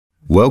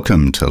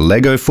Welcome to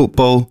Lego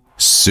Football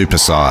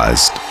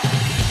Supersized.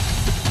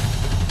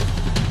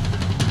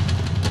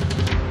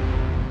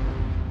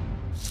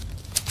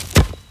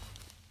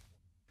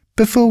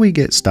 Before we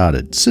get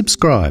started,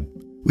 subscribe.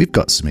 We've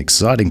got some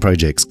exciting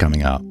projects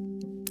coming up.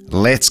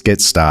 Let's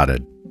get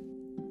started.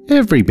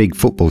 Every big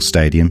football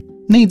stadium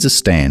needs a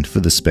stand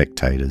for the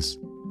spectators.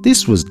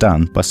 This was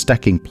done by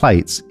stacking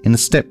plates in a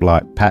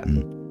step-like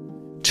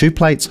pattern. 2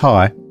 plates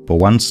high for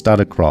 1 stud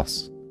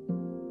across.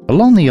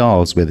 Along the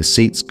aisles where the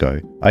seats go,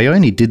 I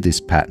only did this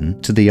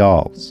pattern to the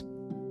aisles.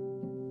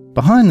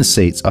 Behind the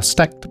seats I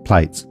stacked the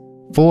plates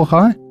 4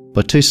 high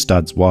by 2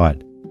 studs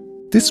wide.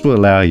 This will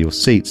allow your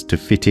seats to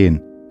fit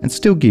in and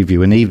still give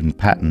you an even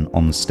pattern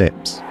on the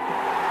steps.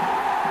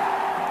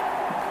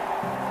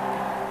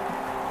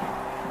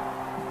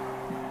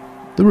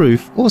 The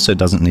roof also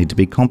doesn't need to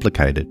be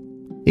complicated.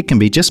 It can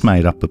be just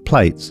made up of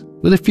plates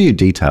with a few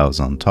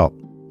details on top.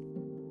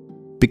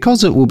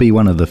 Because it will be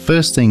one of the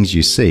first things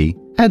you see,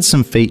 add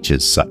some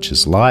features such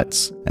as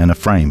lights and a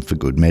frame for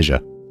good measure.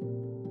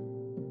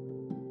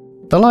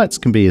 The lights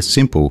can be as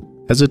simple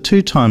as a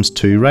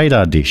 2x2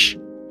 radar dish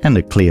and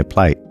a clear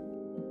plate.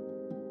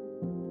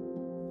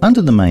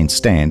 Under the main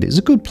stand is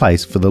a good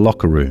place for the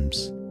locker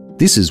rooms.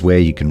 This is where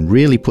you can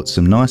really put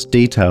some nice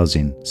details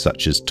in,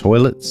 such as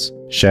toilets,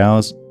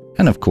 showers,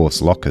 and of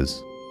course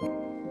lockers.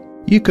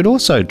 You could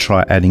also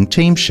try adding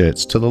team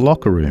shirts to the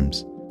locker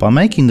rooms by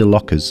making the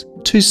lockers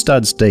 2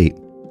 studs deep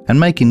and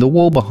making the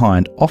wall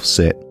behind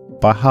offset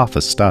by half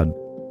a stud.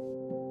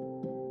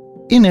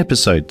 In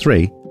episode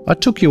 3, I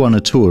took you on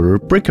a tour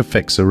of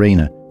bricfx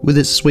arena with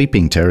its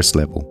sweeping terrace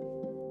level.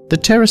 The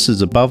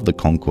terraces above the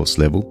concourse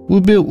level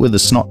were built with a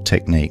snot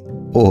technique,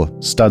 or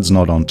studs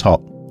not on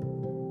top.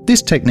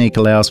 This technique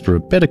allows for a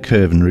better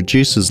curve and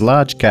reduces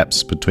large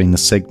gaps between the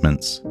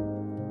segments.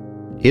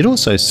 It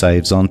also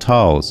saves on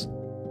tiles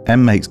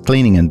and makes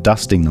cleaning and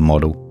dusting the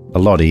model a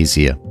lot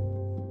easier.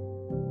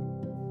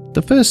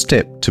 The first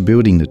step to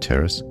building the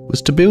terrace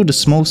was to build a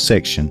small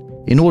section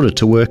in order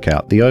to work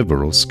out the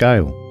overall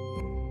scale.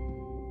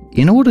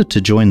 In order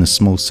to join the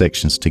small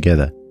sections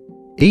together,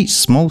 each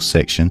small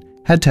section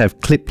had to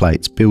have clip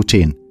plates built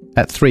in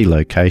at 3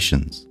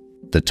 locations: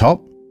 the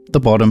top, the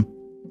bottom,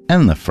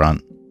 and the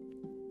front.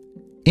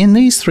 In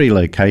these 3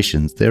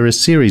 locations there are a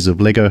series of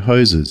Lego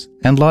hoses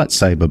and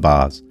lightsaber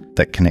bars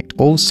that connect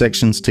all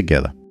sections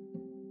together.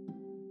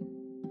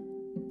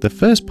 The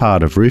first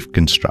part of roof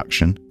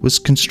construction was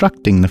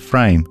constructing the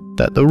frame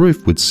that the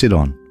roof would sit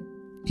on.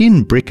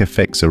 In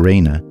bricfx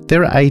arena,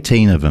 there are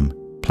 18 of them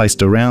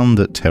placed around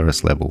the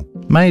terrace level.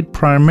 Made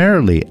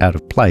primarily out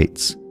of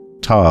plates,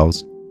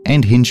 tiles,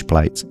 and hinge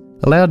plates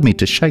allowed me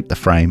to shape the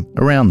frame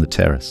around the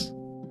terrace.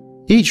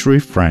 Each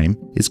roof frame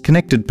is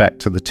connected back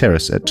to the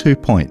terrace at 2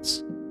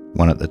 points,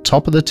 one at the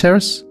top of the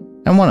terrace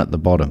and one at the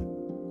bottom.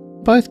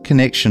 Both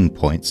connection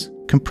points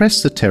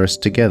compress the terrace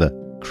together,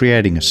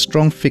 creating a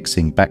strong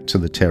fixing back to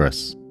the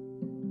terrace.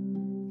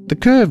 The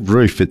curved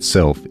roof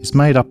itself is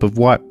made up of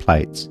white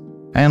plates,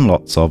 and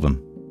lots of them.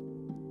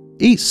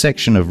 Each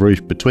section of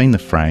roof between the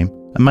frame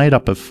are made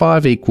up of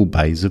 5 equal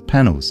bays of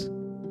panels.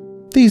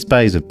 These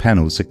bays of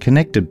panels are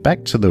connected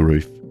back to the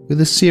roof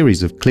with a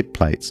series of clip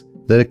plates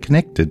that are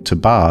connected to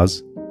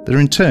bars that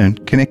are in turn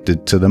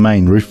connected to the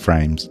main roof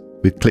frames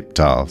with clip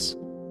tiles.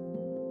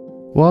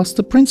 Whilst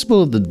the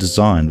principle of the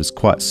design was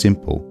quite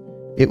simple,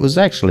 it was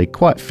actually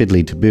quite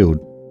fiddly to build,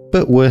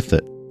 but worth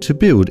it to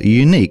build a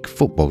unique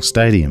football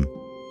stadium.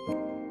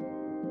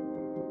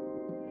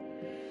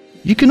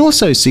 You can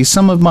also see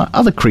some of my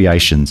other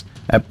creations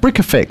at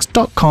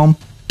bricfx.com.au.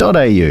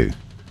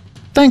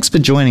 Thanks for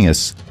joining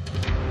us,